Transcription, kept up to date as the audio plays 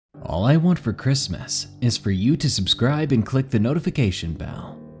All I want for Christmas is for you to subscribe and click the notification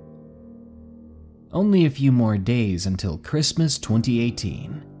bell. Only a few more days until Christmas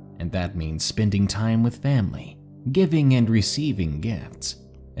 2018, and that means spending time with family, giving and receiving gifts,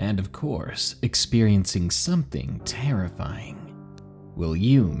 and of course, experiencing something terrifying. Will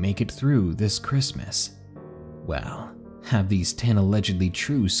you make it through this Christmas? Well, have these 10 allegedly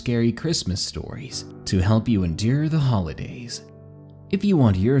true scary Christmas stories to help you endure the holidays. If you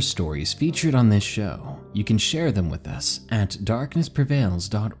want your stories featured on this show, you can share them with us at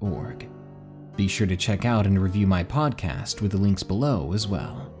darknessprevails.org. Be sure to check out and review my podcast with the links below as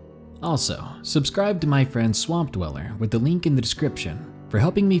well. Also, subscribe to my friend Swamp Dweller with the link in the description for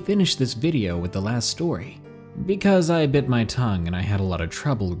helping me finish this video with the last story, because I bit my tongue and I had a lot of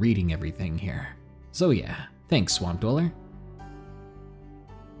trouble reading everything here. So yeah, thanks Swamp Dweller.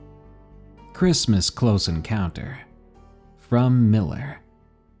 Christmas Close Encounter. From Miller.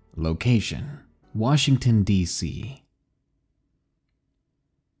 Location: Washington, D.C.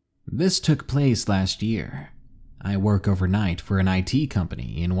 This took place last year. I work overnight for an IT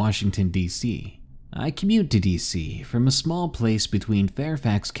company in Washington, D.C. I commute to D.C. from a small place between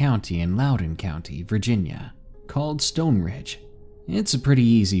Fairfax County and Loudoun County, Virginia, called Stone Ridge. It's a pretty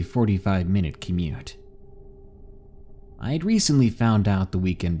easy 45-minute commute. I had recently found out the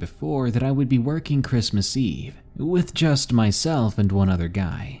weekend before that I would be working Christmas Eve with just myself and one other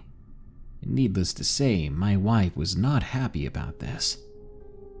guy. Needless to say, my wife was not happy about this.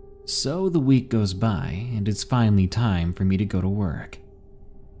 So the week goes by and it's finally time for me to go to work.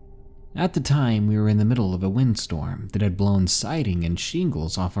 At the time, we were in the middle of a windstorm that had blown siding and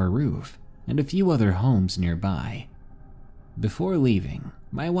shingles off our roof and a few other homes nearby. Before leaving,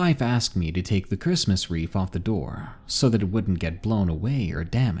 my wife asked me to take the Christmas wreath off the door so that it wouldn't get blown away or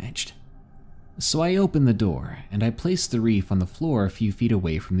damaged. So I opened the door and I placed the wreath on the floor a few feet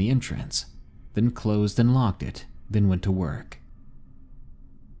away from the entrance, then closed and locked it, then went to work.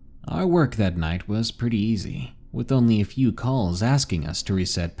 Our work that night was pretty easy, with only a few calls asking us to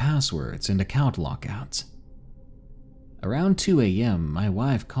reset passwords and account lockouts. Around 2 a.m., my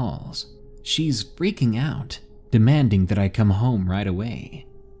wife calls. She's freaking out, demanding that I come home right away.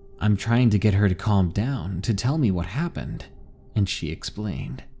 I'm trying to get her to calm down to tell me what happened, and she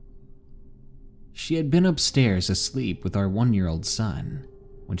explained. She had been upstairs asleep with our 1-year-old son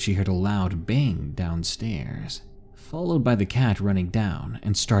when she heard a loud bang downstairs, followed by the cat running down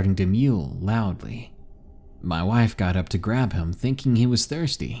and starting to mew loudly. My wife got up to grab him, thinking he was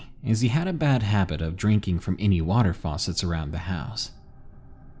thirsty, as he had a bad habit of drinking from any water faucets around the house.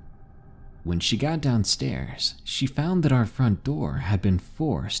 When she got downstairs, she found that our front door had been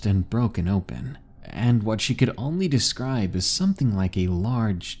forced and broken open, and what she could only describe as something like a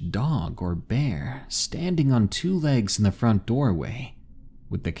large dog or bear standing on 2 legs in the front doorway,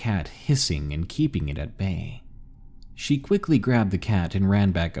 with the cat hissing and keeping it at bay. She quickly grabbed the cat and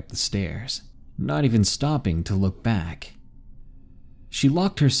ran back up the stairs, not even stopping to look back. She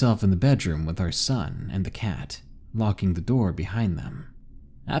locked herself in the bedroom with our son and the cat, locking the door behind them.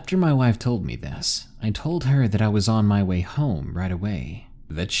 After my wife told me this, I told her that I was on my way home right away,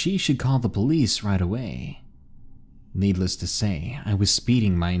 that she should call the police right away. Needless to say, I was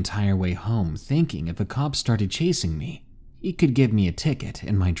speeding my entire way home, thinking if a cop started chasing me, he could give me a ticket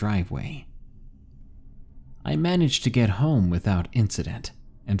in my driveway. I managed to get home without incident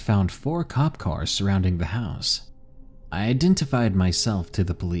and found 4 cop cars surrounding the house. I identified myself to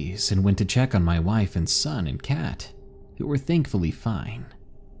the police and went to check on my wife and son and cat, who were thankfully fine,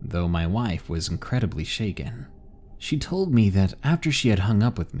 though my wife was incredibly shaken. She told me that after she had hung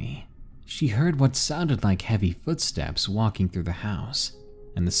up with me, she heard what sounded like heavy footsteps walking through the house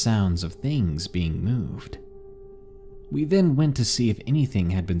and the sounds of things being moved. We then went to see if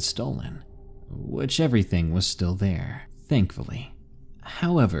anything had been stolen, which everything was still there, thankfully.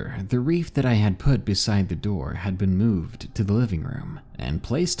 However, the wreath that I had put beside the door had been moved to the living room and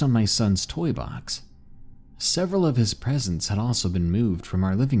placed on my son's toy box. Several of his presents had also been moved from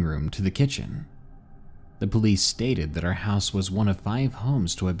our living room to the kitchen. The police stated that our house was one of 5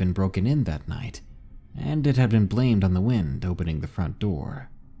 homes to have been broken in that night, and it had been blamed on the wind opening the front door.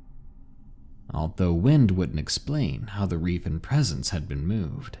 Although wind wouldn't explain how the wreath and presents had been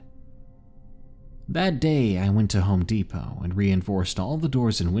moved. That day, I went to Home Depot and reinforced all the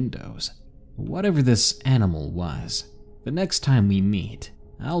doors and windows. Whatever this animal was, the next time we meet,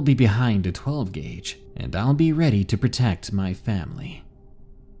 I'll be behind a 12 gauge, and I'll be ready to protect my family.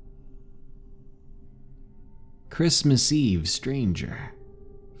 Christmas Eve Stranger.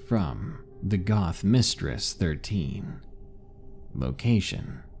 From The Goth Mistress 13.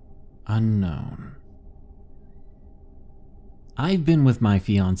 Location: unknown. I've been with my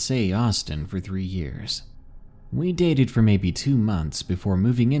fiancée, Austin, for 3 years. We dated for maybe 2 months before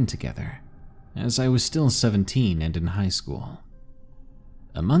moving in together, as I was still 17 and in high school.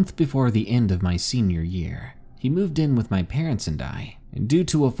 A month before the end of my senior year, he moved in with my parents and I, due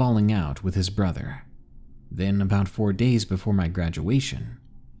to a falling out with his brother. Then, about 4 days before my graduation,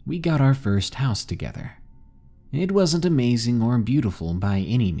 we got our first house together. It wasn't amazing or beautiful by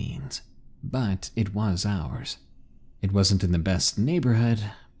any means, but it was ours. It wasn't in the best neighborhood,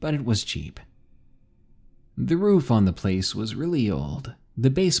 but it was cheap. The roof on the place was really old,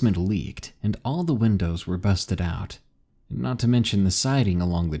 the basement leaked, and all the windows were busted out, not to mention the siding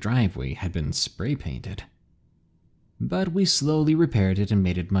along the driveway had been spray painted. But we slowly repaired it and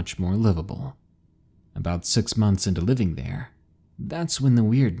made it much more livable. About 6 months into living there, that's when the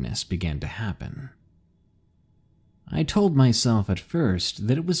weirdness began to happen. I told myself at first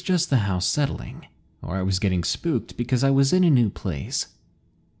that it was just the house settling, or I was getting spooked because I was in a new place.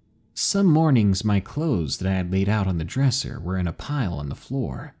 Some mornings my clothes that I had laid out on the dresser were in a pile on the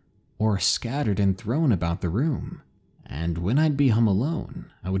floor, or scattered and thrown about the room, and when I'd be home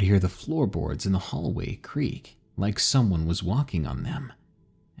alone, I would hear the floorboards in the hallway creak like someone was walking on them,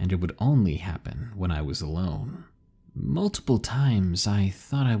 and it would only happen when I was alone. Multiple times I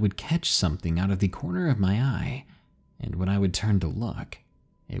thought I would catch something out of the corner of my eye, and when I would turn to look,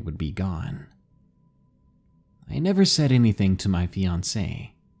 it would be gone. I never said anything to my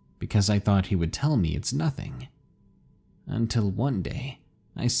fiancé because I thought he would tell me it's nothing. Until one day,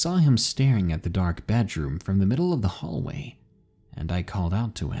 I saw him staring at the dark bedroom from the middle of the hallway, and I called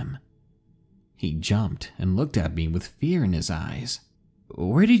out to him. He jumped and looked at me with fear in his eyes.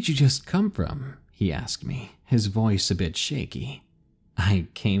 "Where did you just come from?" he asked me, his voice a bit shaky. "I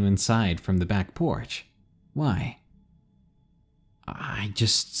came inside from the back porch. Why?" "I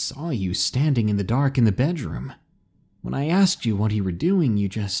just saw you standing in the dark in the bedroom. When I asked you what you were doing, you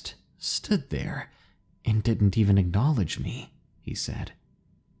just stood there and didn't even acknowledge me," he said.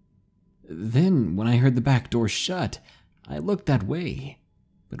 "Then, when I heard the back door shut, I looked that way.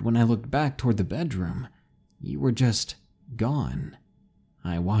 But when I looked back toward the bedroom, you were just gone."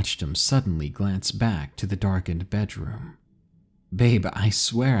 I watched him suddenly glance back to the darkened bedroom. "Babe, I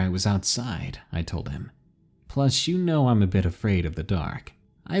swear I was outside," I told him. "Plus, you know I'm a bit afraid of the dark.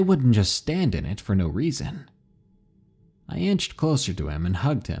 I wouldn't just stand in it for no reason." I inched closer to him and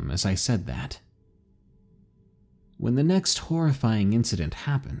hugged him as I said that. When the next horrifying incident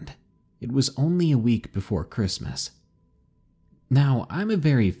happened, it was only a week before Christmas. Now, I'm a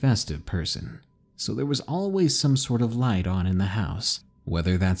very festive person, so there was always some sort of light on in the house,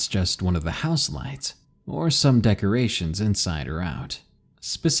 whether that's just one of the house lights or some decorations inside or out.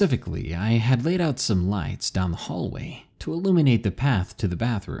 Specifically, I had laid out some lights down the hallway to illuminate the path to the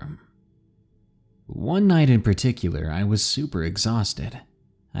bathroom. One night in particular, I was super exhausted.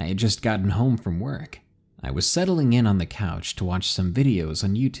 I had just gotten home from work. I was settling in on the couch to watch some videos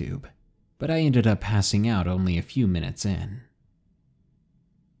on YouTube, but I ended up passing out only a few minutes in.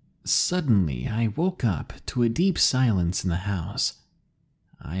 Suddenly, I woke up to a deep silence in the house.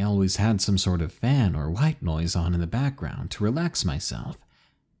 I always had some sort of fan or white noise on in the background to relax myself,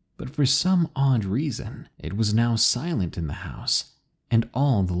 but for some odd reason, it was now silent in the house, and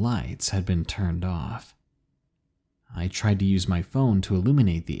all the lights had been turned off. I tried to use my phone to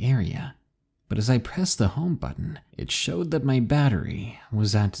illuminate the area, but as I pressed the home button, it showed that my battery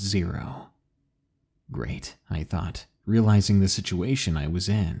was at 0. Great, I thought, realizing the situation I was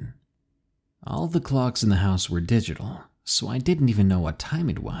in. All the clocks in the house were digital, so I didn't even know what time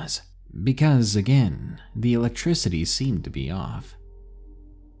it was, because, again, the electricity seemed to be off.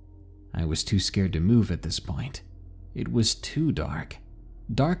 I was too scared to move at this point. It was too dark.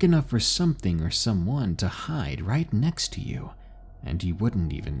 Dark enough for something or someone to hide right next to you, and you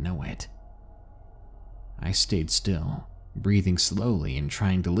wouldn't even know it. I stayed still, breathing slowly and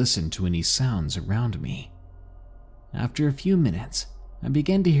trying to listen to any sounds around me. After a few minutes, I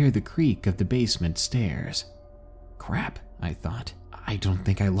began to hear the creak of the basement stairs. Crap, I thought. I don't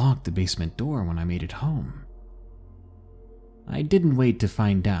think I locked the basement door when I made it home. I didn't wait to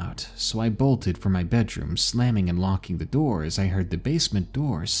find out, so I bolted for my bedroom, slamming and locking the door as I heard the basement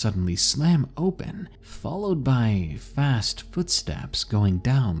door suddenly slam open, followed by fast footsteps going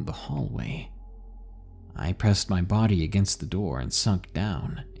down the hallway. I pressed my body against the door and sunk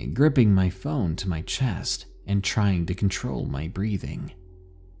down, gripping my phone to my chest and trying to control my breathing.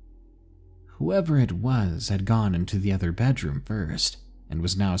 Whoever it was had gone into the other bedroom first and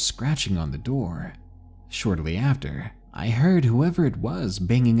was now scratching on the door. Shortly after, I heard whoever it was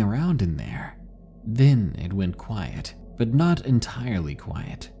banging around in there. Then it went quiet, but not entirely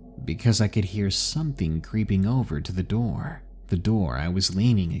quiet, because I could hear something creeping over to the door, the door I was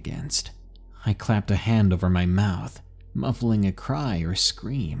leaning against. I clapped a hand over my mouth, muffling a cry or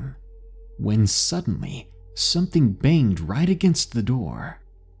scream, when suddenly something banged right against the door.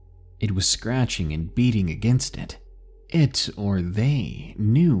 It was scratching and beating against it. It or they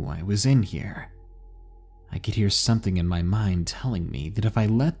knew I was in here. I could hear something in my mind telling me that if I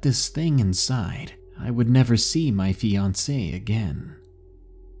let this thing inside, I would never see my fiancée again.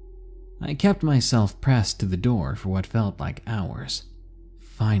 I kept myself pressed to the door for what felt like hours.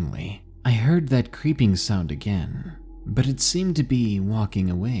 Finally, I heard that creeping sound again, but it seemed to be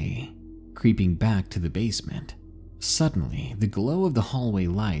walking away, creeping back to the basement. Suddenly, the glow of the hallway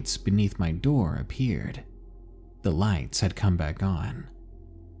lights beneath my door appeared. The lights had come back on.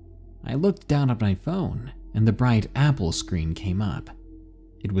 I looked down at my phone, and the bright Apple screen came up.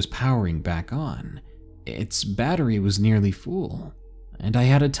 It was powering back on. Its battery was nearly full, and I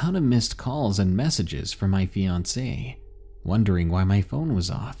had a ton of missed calls and messages from my fiancé, wondering why my phone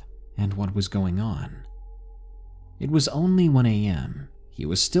was off and what was going on. It was only 1 a.m. He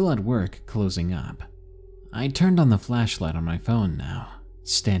was still at work closing up. I turned on the flashlight on my phone now,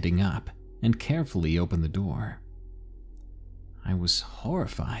 standing up, and carefully opened the door. I was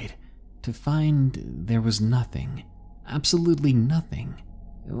horrified to find there was nothing, absolutely nothing,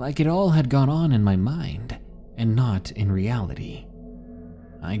 like it all had gone on in my mind and not in reality.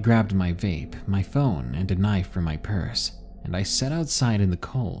 I grabbed my vape, my phone, and a knife from my purse, and I sat outside in the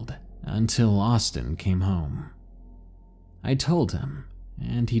cold until Austin came home. I told him,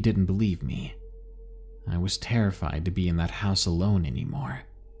 and he didn't believe me. I was terrified to be in that house alone anymore,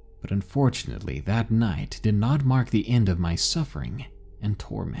 but unfortunately that night did not mark the end of my suffering and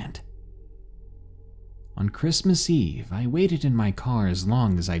torment. On Christmas Eve, I waited in my car as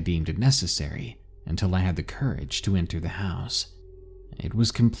long as I deemed it necessary until I had the courage to enter the house. It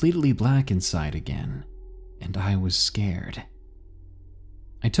was completely black inside again, and I was scared.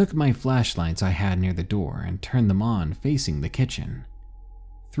 I took my flashlights I had near the door and turned them on facing the kitchen.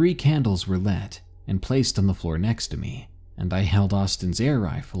 3 candles were lit and placed on the floor next to me, and I held Austin's air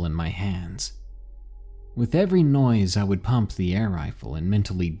rifle in my hands. With every noise, I would pump the air rifle and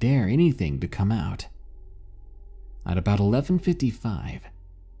mentally dare anything to come out. At about 11:55,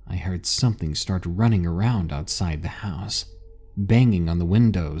 I heard something start running around outside the house, banging on the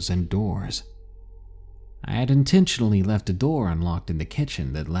windows and doors. I had intentionally left a door unlocked in the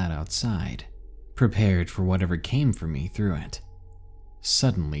kitchen that led outside, prepared for whatever came for me through it.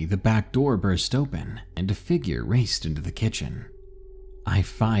 Suddenly, the back door burst open, and a figure raced into the kitchen. I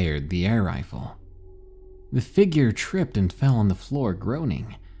fired the air rifle. The figure tripped and fell on the floor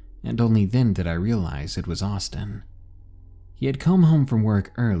groaning, and only then did I realize it was Austin. He had come home from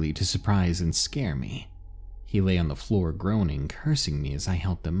work early to surprise and scare me. He lay on the floor groaning, cursing me as I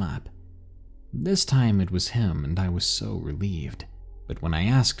helped him up. This time it was him, and I was so relieved. But when I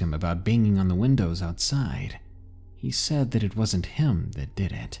asked him about banging on the windows outside, he said that it wasn't him that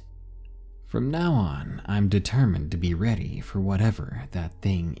did it. From now on, I'm determined to be ready for whatever that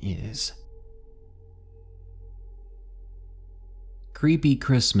thing is. Creepy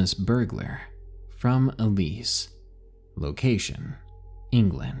Christmas Burglar from Elise. Location: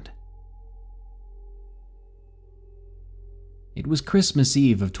 England. It was Christmas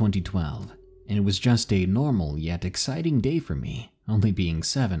Eve of 2012, and it was just a normal yet exciting day for me, only being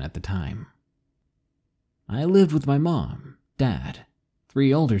 7 at the time. I lived with my mom, dad,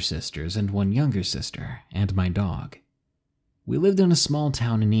 3 older sisters and 1 younger sister, and my dog. We lived in a small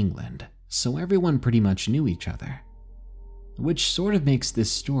town in England, so everyone pretty much knew each other, which sort of makes this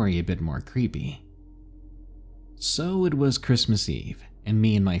story a bit more creepy. So it was Christmas Eve, and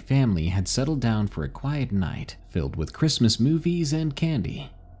me and my family had settled down for a quiet night filled with Christmas movies and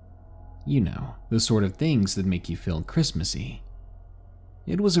candy. You know, the sort of things that make you feel Christmassy.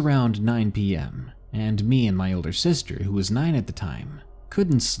 It was around 9 p.m., and me and my older sister, who was 9 at the time,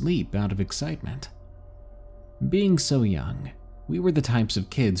 couldn't sleep out of excitement. Being so young, we were the types of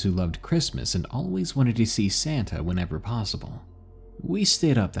kids who loved Christmas and always wanted to see Santa whenever possible. We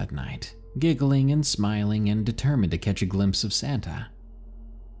stayed up that night, giggling and smiling and determined to catch a glimpse of Santa.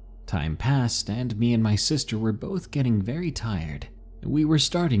 Time passed, and me and my sister were both getting very tired. We were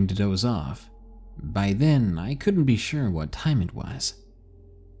starting to doze off. By then, I couldn't be sure what time it was.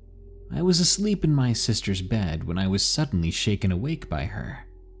 I was asleep in my sister's bed when I was suddenly shaken awake by her.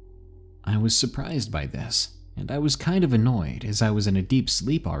 I was surprised by this, and I was kind of annoyed as I was in a deep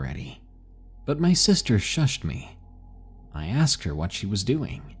sleep already. But my sister shushed me. I asked her what she was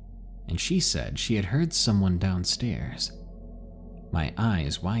doing, and she said she had heard someone downstairs. My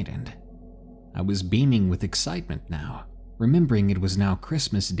eyes widened. I was beaming with excitement now, remembering it was now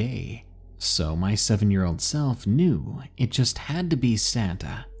Christmas Day, So my 7-year-old self knew it just had to be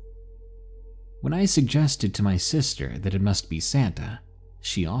Santa. When I suggested to my sister that it must be Santa,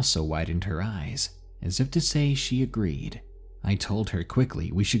 she also widened her eyes, as if to say she agreed. I told her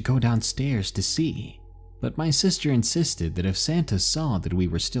quickly we should go downstairs to see, but my sister insisted that if Santa saw that we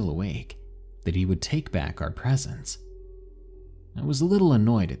were still awake, that he would take back our presents. I was a little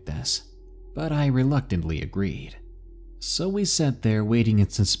annoyed at this, but I reluctantly agreed. So we sat there waiting in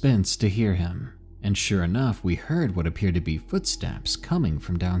suspense to hear him, and sure enough we heard what appeared to be footsteps coming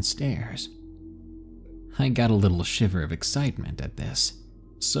from downstairs. I got a little shiver of excitement at this,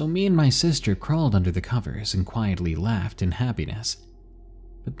 so me and my sister crawled under the covers and quietly laughed in happiness.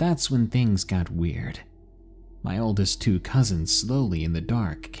 But that's when things got weird. My oldest 2 cousins slowly in the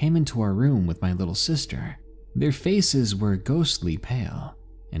dark came into our room with my little sister. Their faces were ghostly pale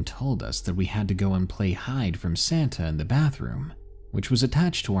and told us that we had to go and play hide from Santa in the bathroom, which was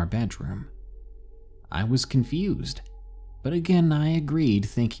attached to our bedroom. I was confused, but again I agreed,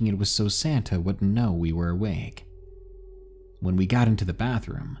 thinking it was so Santa wouldn't know we were awake. When we got into the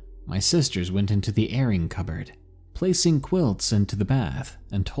bathroom, my sisters went into the airing cupboard, placing quilts into the bath,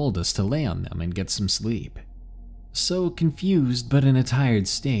 and told us to lay on them and get some sleep. So confused but in a tired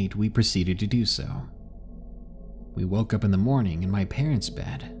state, we proceeded to do so. We woke up in the morning in my parents'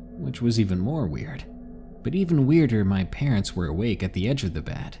 bed, which was even more weird. But even weirder, my parents were awake at the edge of the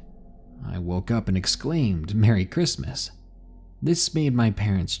bed. I woke up and exclaimed, "Merry Christmas." This made my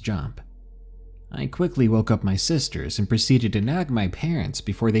parents jump. I quickly woke up my sisters and proceeded to nag my parents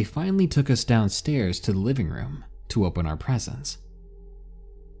before they finally took us downstairs to the living room to open our presents.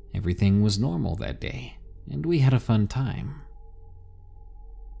 Everything was normal that day, and we had a fun time.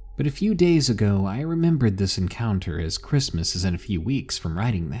 But a few days ago, I remembered this encounter as Christmas is in a few weeks from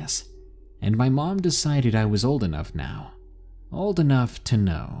writing this, and my mom decided I was old enough now. Old enough to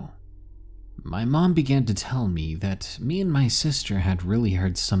know. My mom began to tell me that me and my sister had really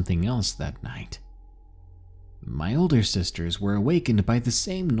heard something else that night. My older sisters were awakened by the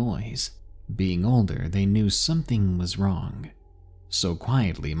same noise. Being older, they knew something was wrong. So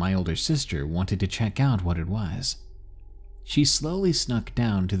quietly, my older sister wanted to check out what it was. She slowly snuck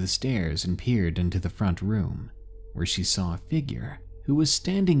down to the stairs and peered into the front room, where she saw a figure who was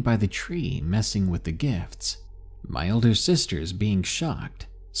standing by the tree messing with the gifts. My older sisters, being shocked,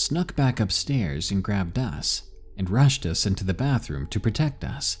 snuck back upstairs and grabbed us and rushed us into the bathroom to protect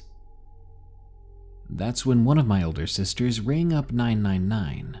us. That's when one of my older sisters rang up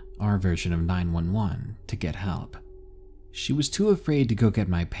 999, our version of 911, to get help. She was too afraid to go get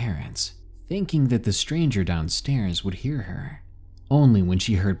my parents, thinking that the stranger downstairs would hear her. Only when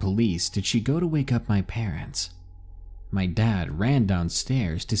she heard police did she go to wake up my parents. My dad ran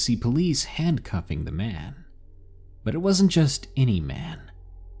downstairs to see police handcuffing the man. But it wasn't just any man.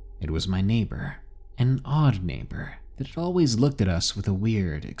 It was my neighbor, an odd neighbor that had always looked at us with a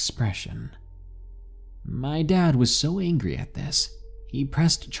weird expression. My dad was so angry at this, he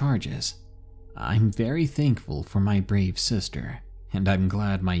pressed charges. I'm very thankful for my brave sister, and I'm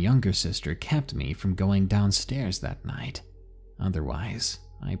glad my younger sister kept me from going downstairs that night. Otherwise,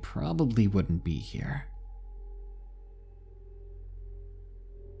 I probably wouldn't be here.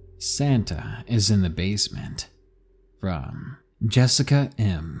 Santa is in the basement. From Jessica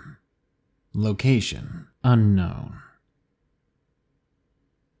M. Location unknown.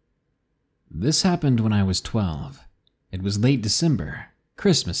 This happened when I was 12. It was late December,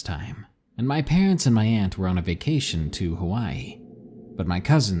 Christmas time, and my parents and my aunt were on a vacation to Hawaii. But my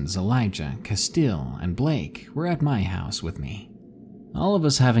cousins Elijah, Castile, and Blake were at my house with me, all of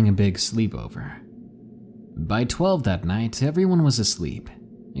us having a big sleepover. By 12 that night, everyone was asleep,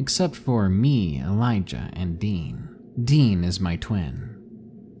 except for me, Elijah, and Dean. Dean is my twin.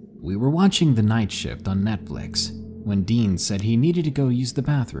 We were watching The Night Shift on Netflix when Dean said he needed to go use the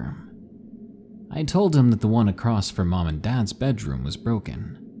bathroom. I told him that the one across from Mom and Dad's bedroom was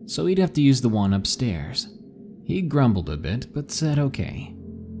broken, so he'd have to use the one upstairs. He grumbled a bit, but said okay.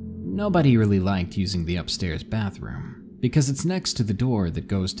 Nobody really liked using the upstairs bathroom, because it's next to the door that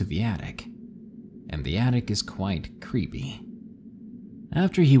goes to the attic, and the attic is quite creepy.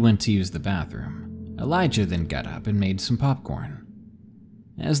 After he went to use the bathroom, Elijah then got up and made some popcorn.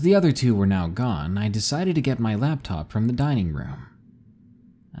 As the other two were now gone, I decided to get my laptop from the dining room.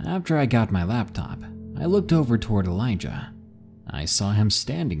 After I got my laptop, I looked over toward Elijah. I saw him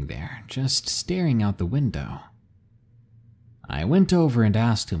standing there, just staring out the window. I went over and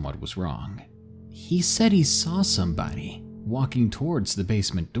asked him what was wrong. He said he saw somebody walking towards the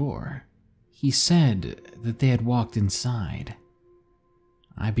basement door. He said that they had walked inside.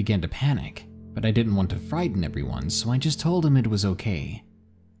 I began to panic, but I didn't want to frighten everyone, so I just told him it was okay.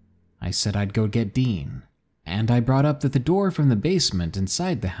 I said I'd go get Dean, and I brought up that the door from the basement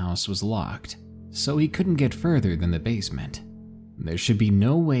inside the house was locked, so he couldn't get further than the basement. There should be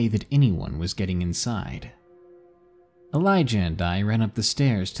no way that anyone was getting inside. Elijah and I ran up the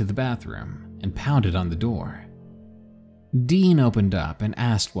stairs to the bathroom and pounded on the door. Dean opened up and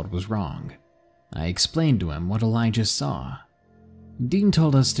asked what was wrong. I explained to him what Elijah saw. Dean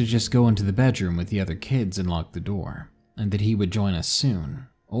told us to just go into the bedroom with the other kids and lock the door, and that he would join us soon,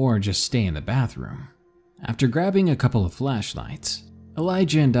 or just stay in the bathroom. After grabbing a couple of flashlights,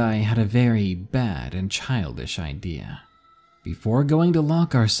 Elijah and I had a very bad and childish idea. Before going to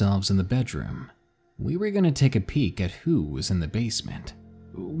lock ourselves in the bedroom, we were going to take a peek at who was in the basement.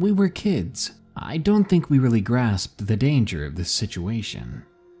 We were kids. I don't think we really grasped the danger of this situation.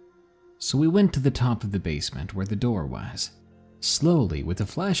 So we went to the top of the basement where the door was. Slowly, with the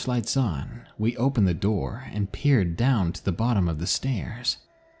flashlights on, we opened the door and peered down to the bottom of the stairs.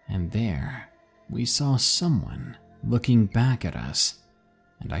 And there, we saw someone looking back at us.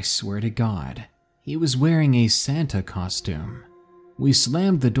 And I swear to God, he was wearing a Santa costume. We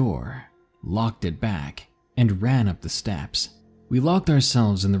slammed the door, locked it back, and ran up the steps. We locked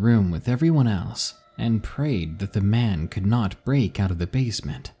ourselves in the room with everyone else and prayed that the man could not break out of the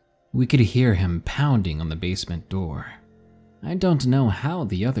basement. We could hear him pounding on the basement door. I don't know how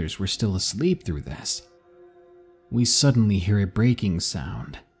the others were still asleep through this. We suddenly hear a breaking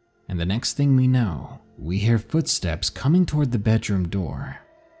sound, and the next thing we know, we hear footsteps coming toward the bedroom door.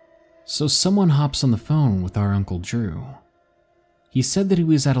 So someone hops on the phone with our Uncle Drew. He said that he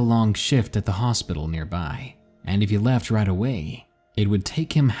was at a long shift at the hospital nearby, and if he left right away, it would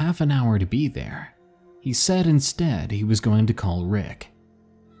take him half an hour to be there. He said instead he was going to call Rick.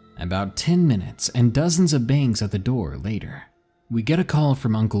 About 10 minutes and dozens of bangs at the door later, we get a call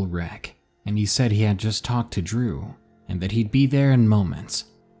from Uncle Rick, and he said he had just talked to Drew and that he'd be there in moments.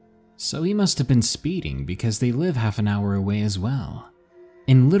 So he must have been speeding because they live half an hour away as well.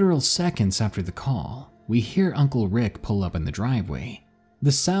 In literal seconds after the call, we hear Uncle Rick pull up in the driveway.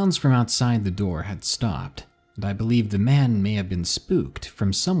 The sounds from outside the door had stopped, and I believe the man may have been spooked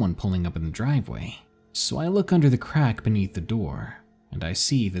from someone pulling up in the driveway. So I look under the crack beneath the door, and I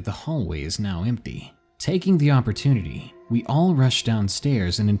see that the hallway is now empty. Taking the opportunity, we all rush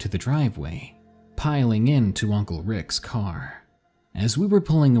downstairs and into the driveway, piling into Uncle Rick's car. As we were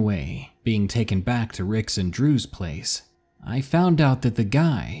pulling away, being taken back to Rick's and Drew's place, I found out that the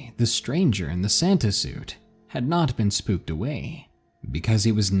guy, the stranger in the Santa suit, had not been spooked away, because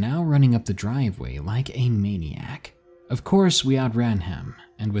he was now running up the driveway like a maniac. Of course, we outran him,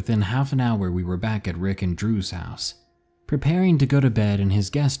 and within half an hour we were back at Rick and Drew's house, preparing to go to bed in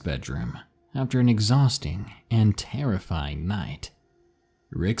his guest bedroom after an exhausting and terrifying night.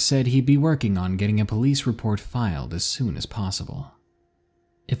 Rick said he'd be working on getting a police report filed as soon as possible.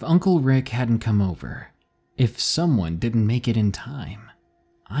 If Uncle Rick hadn't come over, if someone didn't make it in time,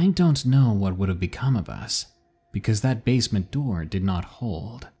 I don't know what would have become of us, because that basement door did not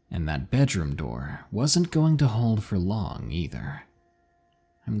hold, and that bedroom door wasn't going to hold for long either.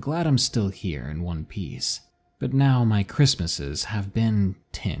 I'm glad I'm still here in one piece, but now my Christmases have been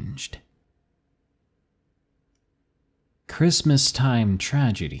tinged. Christmas Time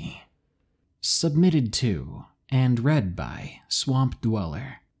Tragedy. Submitted to and read by Swamp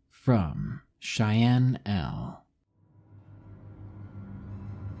Dweller from Shaeanna L.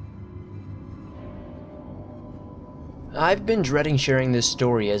 I've been dreading sharing this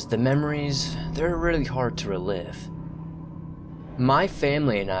story as the memories, they're really hard to relive. My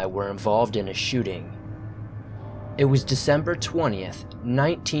family and I were involved in a shooting. It was December 20th,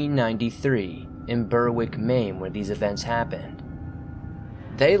 1993 in Berwick, Maine where these events happened.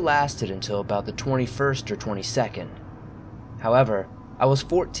 They lasted until about the 21st or 22nd. However, I was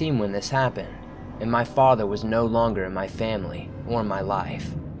 14 when this happened, and my father was no longer in my family or my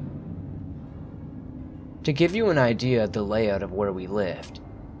life. To give you an idea of the layout of where we lived,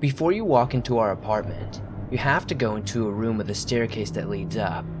 before you walk into our apartment, you have to go into a room with a staircase that leads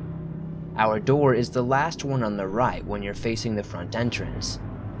up. Our door is the last one on the right when you're facing the front entrance.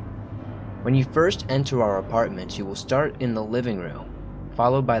 When you first enter our apartment, you will start in the living room,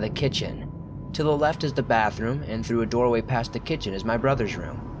 followed by the kitchen. To the left is the bathroom, and through a doorway past the kitchen is my brother's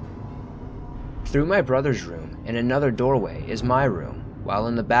room. Through my brother's room and another doorway is my room, while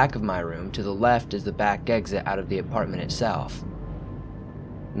in the back of my room to the left is the back exit out of the apartment itself.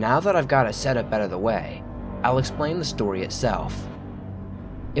 Now that I've got a setup out of the way, I'll explain the story itself.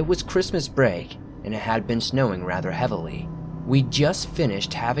 It was Christmas break, and it had been snowing rather heavily. We just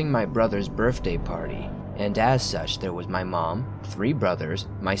finished having my brother's birthday party, and as such there was my mom, 3 brothers,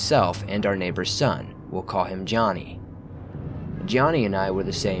 myself, and our neighbor's son. We'll call him Johnny. Johnny and I were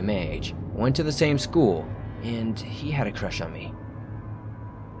the same age, went to the same school, and he had a crush on me.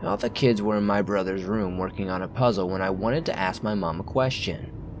 All the kids were in my brother's room working on a puzzle when I wanted to ask my mom a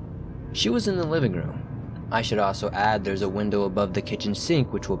question. She was in the living room. I should also add there's a window above the kitchen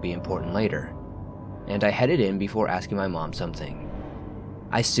sink which will be important later. And I headed in before asking my mom something.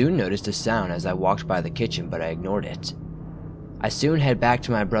 I soon noticed a sound as I walked by the kitchen, but I ignored it. I soon head back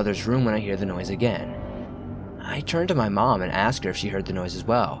to my brother's room when I hear the noise again. I turned to my mom and asked her if she heard the noise as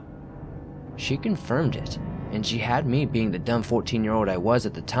well. She confirmed it, and she had me being the dumb 14-year-old I was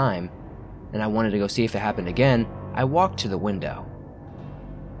at the time, and I wanted to go see if it happened again. I walked to the window.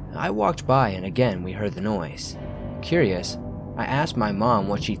 I walked by and again we heard the noise. Curious, I asked my mom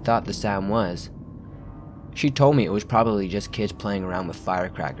what she thought the sound was. She told me it was probably just kids playing around with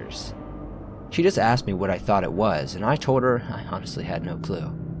firecrackers. She just asked me what I thought it was, and I told her I honestly had no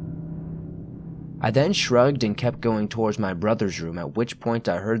clue. I then shrugged and kept going towards my brother's room, at which point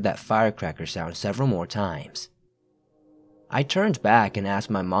I heard that firecracker sound several more times. I turned back and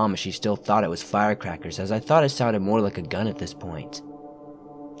asked my mom if she still thought it was firecrackers, as I thought it sounded more like a gun at this point.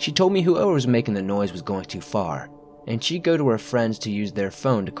 She told me whoever was making the noise was going too far, and she'd go to her friends to use their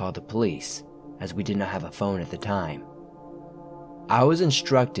phone to call the police, as we did not have a phone at the time. I was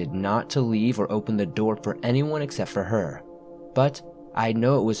instructed not to leave or open the door for anyone except for her, but I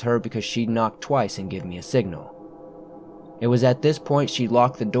know it was her because she knocked twice and gave me a signal. It was at this point she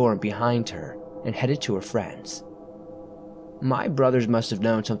locked the door behind her and headed to her friends. My brothers must have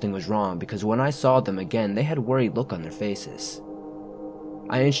known something was wrong because when I saw them again, they had a worried look on their faces.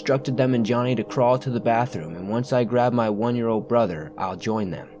 I instructed them and Johnny to crawl to the bathroom, and once I grab my 1-year-old brother, I'll join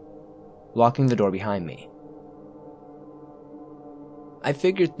them, locking the door behind me. I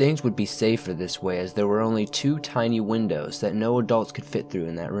figured things would be safer this way as there were only 2 tiny windows that no adults could fit through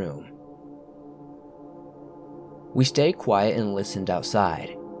in that room. We stayed quiet and listened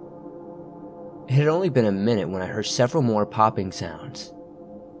outside. It had only been a minute when I heard several more popping sounds.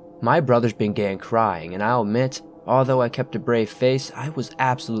 My brothers began crying, and I'll admit, although I kept a brave face, I was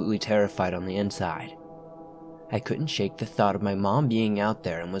absolutely terrified on the inside. I couldn't shake the thought of my mom being out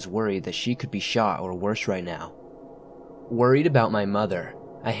there and was worried that she could be shot or worse right now. Worried about my mother,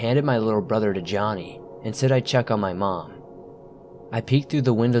 I handed my little brother to Johnny and said I'd check on my mom. I peeked through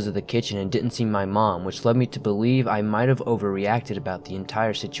the windows of the kitchen and didn't see my mom, which led me to believe I might have overreacted about the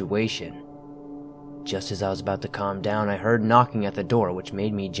entire situation. Just as I was about to calm down, I heard knocking at the door, which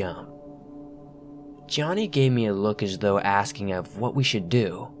made me jump. Johnny gave me a look as though asking of what we should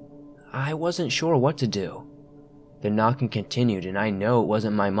do. I wasn't sure what to do. The knocking continued, and I know it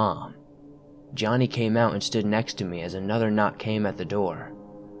wasn't my mom. Johnny came out and stood next to me as another knock came at the door.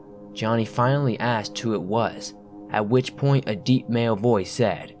 Johnny finally asked who it was, at which point a deep male voice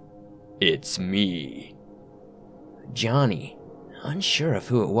said, "It's me." Johnny, unsure of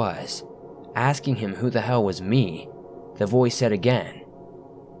who it was, asking him who the hell was me, the voice said again,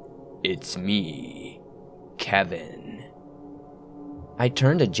 "It's me, Kevin." I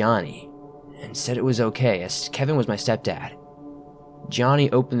turned to Johnny and said it was okay as Kevin was my stepdad.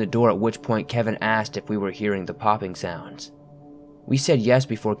 Johnny opened the door, at which point Kevin asked if we were hearing the popping sounds. We said yes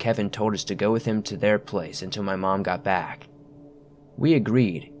before Kevin told us to go with him to their place until my mom got back. We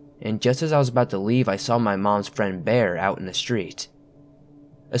agreed, and just as I was about to leave, I saw my mom's friend Bear out in the street.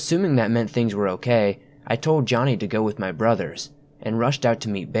 Assuming that meant things were okay, I told Johnny to go with my brothers and rushed out to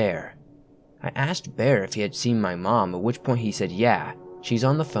meet Bear. I asked Bear if he had seen my mom, at which point he said yeah, she's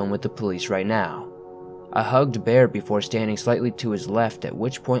on the phone with the police right now. I hugged Bear before standing slightly to his left, at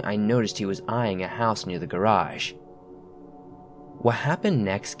which point I noticed he was eyeing a house near the garage. What happened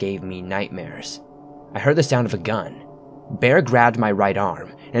next gave me nightmares. I heard the sound of a gun. Bear grabbed my right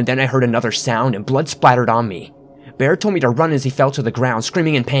arm, and then I heard another sound and blood splattered on me. Bear told me to run as he fell to the ground,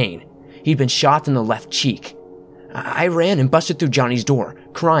 screaming in pain. He'd been shot in the left cheek. I ran and busted through Johnny's door,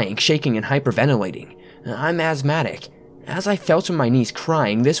 crying, shaking, and hyperventilating. I'm asthmatic. As I fell to my knees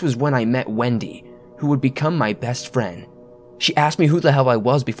crying, this was when I met Wendy, who would become my best friend. She asked me who the hell I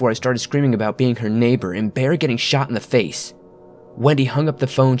was before I started screaming about being her neighbor and Bear getting shot in the face. Wendy hung up the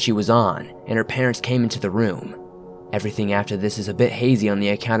phone she was on, and her parents came into the room. Everything after this is a bit hazy on the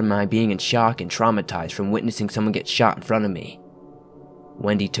account of my being in shock and traumatized from witnessing someone get shot in front of me.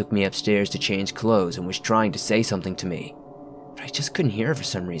 Wendy took me upstairs to change clothes and was trying to say something to me, but I just couldn't hear her for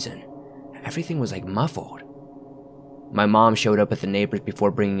some reason. Everything was like muffled. My mom showed up at the neighbors before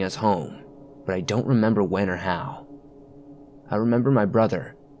bringing us home, but I don't remember when or how. I remember my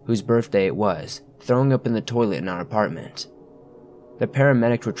brother, whose birthday it was, throwing up in the toilet in our apartment. The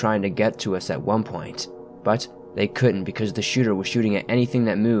paramedics were trying to get to us at one point, but they couldn't because the shooter was shooting at anything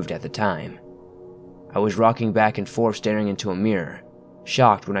that moved at the time. I was rocking back and forth staring into a mirror,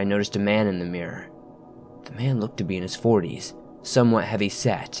 shocked when I noticed a man in the mirror. The man looked to be in his 40s, somewhat heavy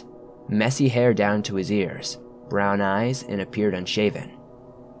set, messy hair down to his ears, brown eyes, and appeared unshaven.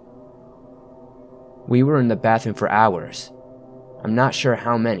 We were in the bathroom for hours. I'm not sure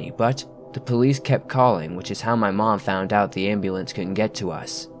how many, but the police kept calling, which is how my mom found out the ambulance couldn't get to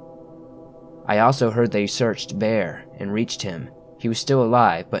us. I also heard they searched Bear and reached him. He was still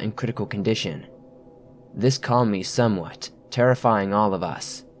alive, but in critical condition. This calmed me somewhat, terrifying all of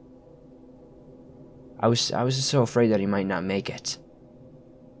us. I was just so afraid that he might not make it.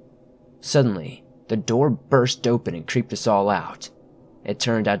 Suddenly, the door burst open and creeped us all out. It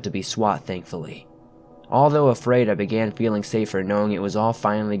turned out to be SWAT, thankfully. Although afraid, I began feeling safer knowing it was all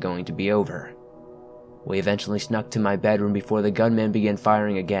finally going to be over. We eventually snuck to my bedroom before the gunman began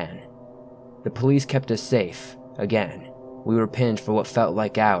firing again. The police kept us safe. Again, we were pinned for what felt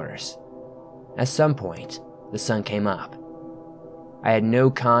like hours. At some point, the sun came up. I had no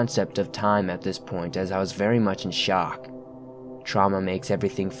concept of time at this point as I was very much in shock. Trauma makes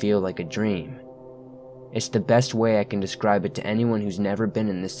everything feel like a dream. It's the best way I can describe it to anyone who's never been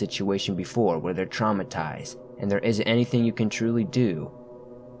in this situation before where they're traumatized and there isn't anything you can truly do.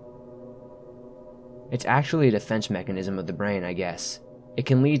 It's actually a defense mechanism of the brain, I guess. It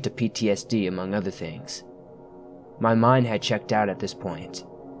can lead to PTSD among other things. My mind had checked out at this point.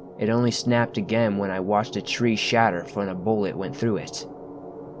 It only snapped again when I watched a tree shatter when a bullet went through it.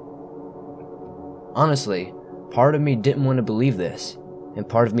 Honestly, part of me didn't want to believe this, and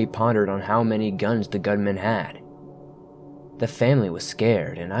part of me pondered on how many guns the gunman had. The family was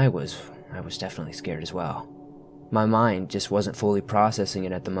scared, and I was definitely scared as well. My mind just wasn't fully processing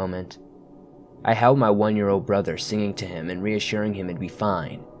it at the moment. I held my 1-year-old brother, singing to him and reassuring him it'd be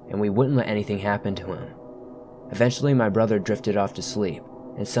fine, and we wouldn't let anything happen to him. Eventually, my brother drifted off to sleep,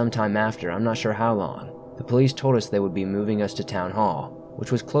 and sometime after, I'm not sure how long, the police told us they would be moving us to Town Hall,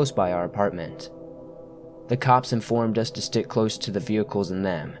 which was close by our apartment. The cops informed us to stick close to the vehicles and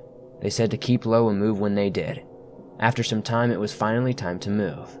them. They said to keep low and move when they did. After some time, it was finally time to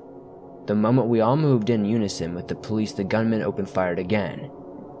move. The moment we all moved in unison with the police, the gunman opened fire again.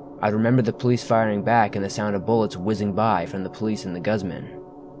 I remember the police firing back and the sound of bullets whizzing by from the police and the gunman.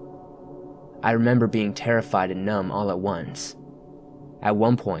 I remember being terrified and numb all at once. At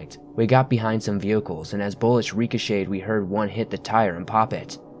one point, we got behind some vehicles, and as bullets ricocheted, we heard one hit the tire and pop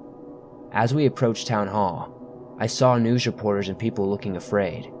it. As we approached Town Hall, I saw news reporters and people looking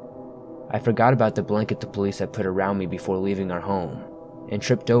afraid. I forgot about the blanket the police had put around me before leaving our home, and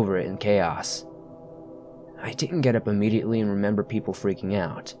tripped over it in chaos. I didn't get up immediately and remember people freaking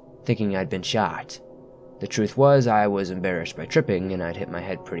out, thinking I'd been shot. The truth was, I was embarrassed by tripping and I'd hit my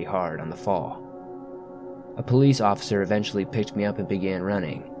head pretty hard on the fall. A police officer eventually picked me up and began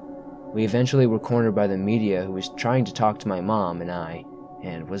running. We eventually were cornered by the media who was trying to talk to my mom and I,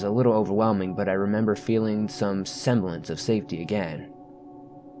 and it was a little overwhelming, but I remember feeling some semblance of safety again.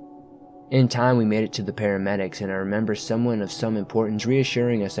 In time, we made it to the paramedics, and I remember someone of some importance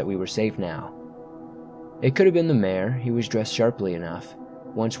reassuring us that we were safe now. It could have been the mayor. He was dressed sharply enough.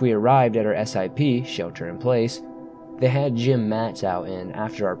 Once we arrived at our SIP, shelter in place, they had gym mats out, and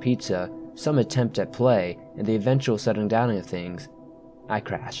after our pizza, some attempt at play, and the eventual settling down of things, I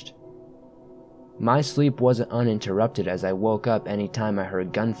crashed. My sleep wasn't uninterrupted as I woke up any time I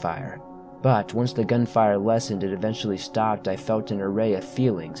heard gunfire, but once the gunfire lessened and eventually stopped, I felt an array of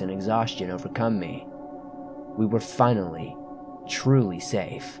feelings and exhaustion overcome me. We were finally, truly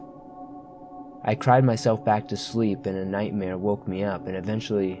safe. I cried myself back to sleep and a nightmare woke me up, and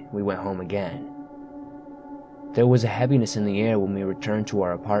eventually we went home again. There was a heaviness in the air when we returned to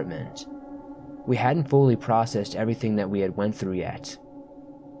our apartment. We hadn't fully processed everything that we had went through yet.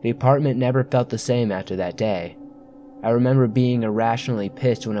 The apartment never felt the same after that day. I remember being irrationally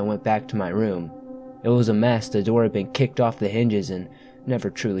pissed when I went back to my room. It was a mess. The door had been kicked off the hinges and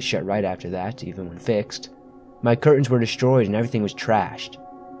never truly shut right after that, even when fixed. My curtains were destroyed and everything was trashed.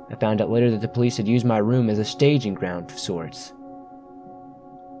 I found out later that the police had used my room as a staging ground of sorts.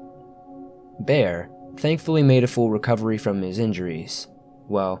 Bear thankfully made a full recovery from his injuries.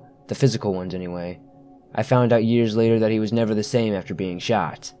 Well, the physical ones anyway. I found out years later that he was never the same after being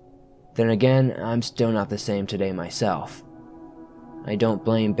shot. Then again, I'm still not the same today myself. I don't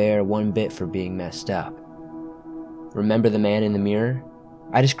blame Bear one bit for being messed up. Remember the man in the mirror?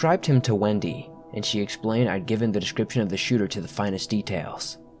 I described him to Wendy, and she explained I'd given the description of the shooter to the finest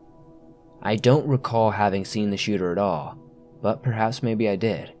details. I don't recall having seen the shooter at all, but perhaps maybe I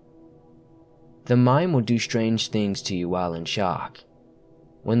did. The mind will do strange things to you while in shock.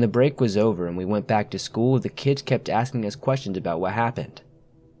 When the break was over and we went back to school, the kids kept asking us questions about what happened.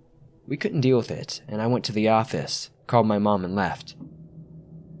 We couldn't deal with it, and I went to the office, called my mom, and left.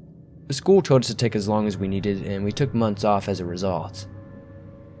 The school told us to take as long as we needed, and we took months off as a result.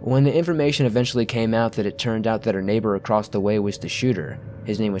 When the information eventually came out that it turned out that our neighbor across the way was the shooter,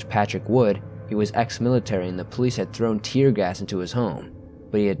 his name was Patrick Wood, he was ex-military and the police had thrown tear gas into his home,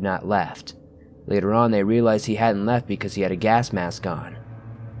 but he had not left. Later on, they realized he hadn't left because he had a gas mask on.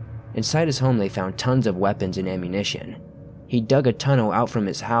 Inside his home, they found tons of weapons and ammunition. He dug a tunnel out from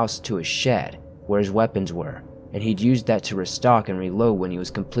his house to his shed, where his weapons were, and he'd used that to restock and reload when he was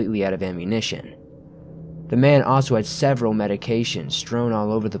completely out of ammunition. The man also had several medications strewn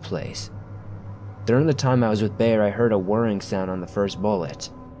all over the place. During the time I was with Bayer, I heard a whirring sound on the first bullet.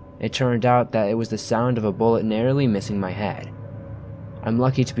 It turned out that it was the sound of a bullet narrowly missing my head. I'm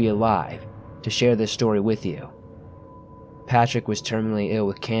lucky to be alive, to share this story with you. Patrick was terminally ill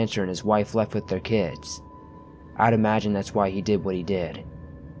with cancer and his wife left with their kids. I'd imagine that's why he did what he did.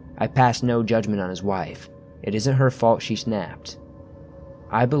 I pass no judgment on his wife. It isn't her fault she snapped.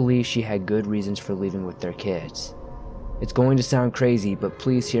 I believe she had good reasons for leaving with their kids. It's going to sound crazy, but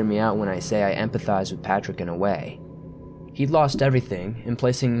please hear me out when I say I empathize with Patrick in a way. He'd lost everything, and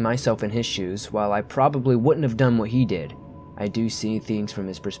placing myself in his shoes, while I probably wouldn't have done what he did, I do see things from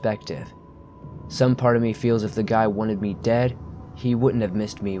his perspective. Some part of me feels if the guy wanted me dead, he wouldn't have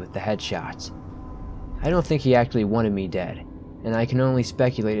missed me with the headshots. I don't think he actually wanted me dead, and I can only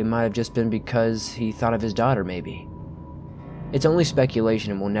speculate it might have just been because he thought of his daughter maybe. It's only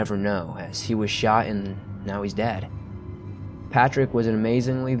speculation and we'll never know, as he was shot and now he's dead. Patrick was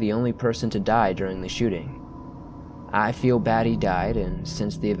amazingly the only person to die during the shooting. I feel bad he died, and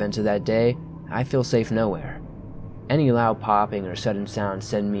since the events of that day, I feel safe nowhere. Any loud popping or sudden sound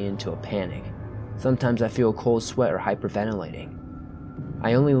send me into a panic. Sometimes I feel a cold sweat or hyperventilating.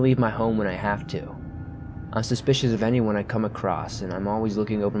 I only leave my home when I have to. I'm suspicious of anyone I come across, and I'm always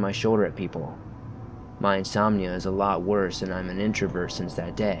looking over my shoulder at people. My insomnia is a lot worse, and I'm an introvert since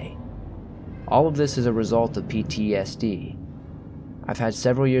that day. All of this is a result of PTSD. I've had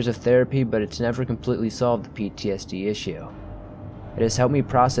several years of therapy, but it's never completely solved the PTSD issue. It has helped me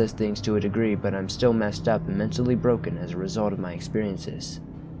process things to a degree, but I'm still messed up and mentally broken as a result of my experiences.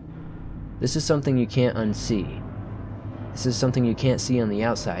 This is something you can't unsee. This is something you can't see on the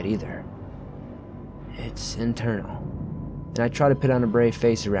outside either. It's internal, and I try to put on a brave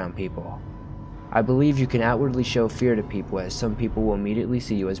face around people. I believe you can outwardly show fear to people, as some people will immediately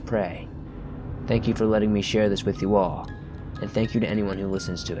see you as prey. Thank you for letting me share this with you all, and thank you to anyone who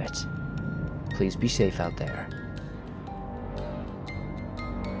listens to it. Please be safe out there.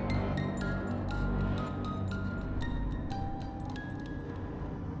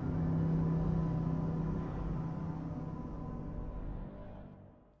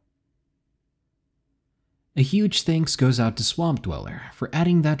 A huge thanks goes out to Swamp Dweller for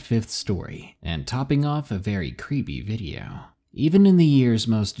adding that fifth story and topping off a very creepy video. Even in the year's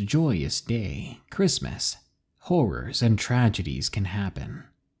most joyous day, Christmas, horrors and tragedies can happen.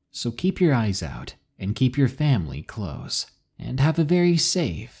 So keep your eyes out and keep your family close, and have a very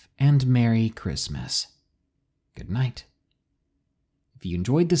safe and Merry Christmas. Good night. If you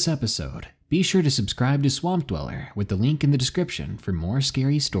enjoyed this episode, be sure to subscribe to Swamp Dweller with the link in the description for more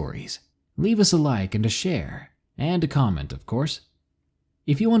scary stories. Leave us a like and a share, and a comment, of course.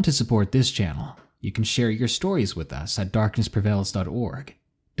 If you want to support this channel, you can share your stories with us at darknessprevails.org,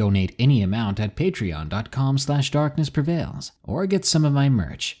 donate any amount at patreon.com/darknessprevails, or get some of my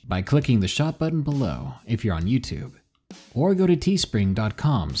merch by clicking the shop button below if you're on YouTube, or go to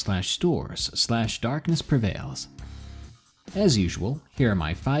teespring.com/stores/darknessprevails. As usual, here are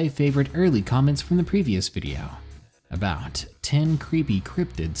my 5 favorite early comments from the previous video about 10 creepy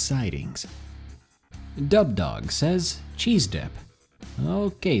cryptid sightings. Dubdog says, cheese dip.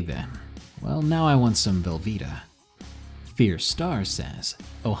 Okay then. Well, now I want some Velveeta. Fierce Star says,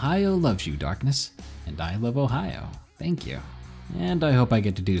 Ohio loves you, Darkness. And I love Ohio. Thank you. And I hope I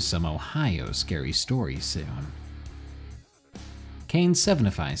get to do some Ohio scary stories soon. Kane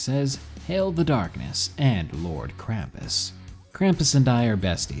Sevenify says, Hail the Darkness and Lord Krampus. Krampus and I are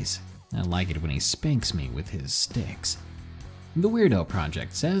besties. I like it when he spanks me with his sticks. The Weirdo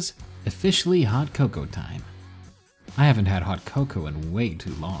Project says, officially hot cocoa time. I haven't had hot cocoa in way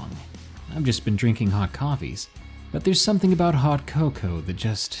too long. I've just been drinking hot coffees, but there's something about hot cocoa that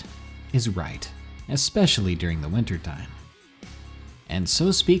just is right, especially during the wintertime. And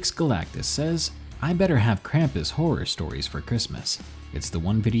So Speaks Galactus says, I better have Krampus horror stories for Christmas. It's the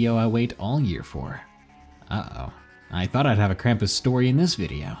one video I wait all year for. Uh-oh, I thought I'd have a Krampus story in this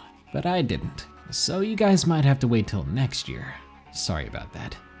video, but I didn't. So you guys might have to wait till next year. Sorry about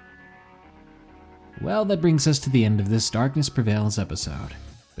that. Well, that brings us to the end of this Darkness Prevails episode.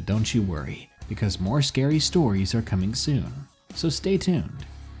 But don't you worry, because more scary stories are coming soon, so stay tuned.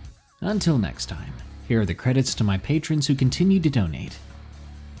 Until next time, here are the credits to my patrons who continue to donate.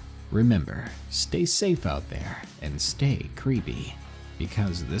 Remember, stay safe out there and stay creepy,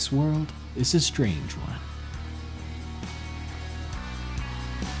 because this world is a strange one.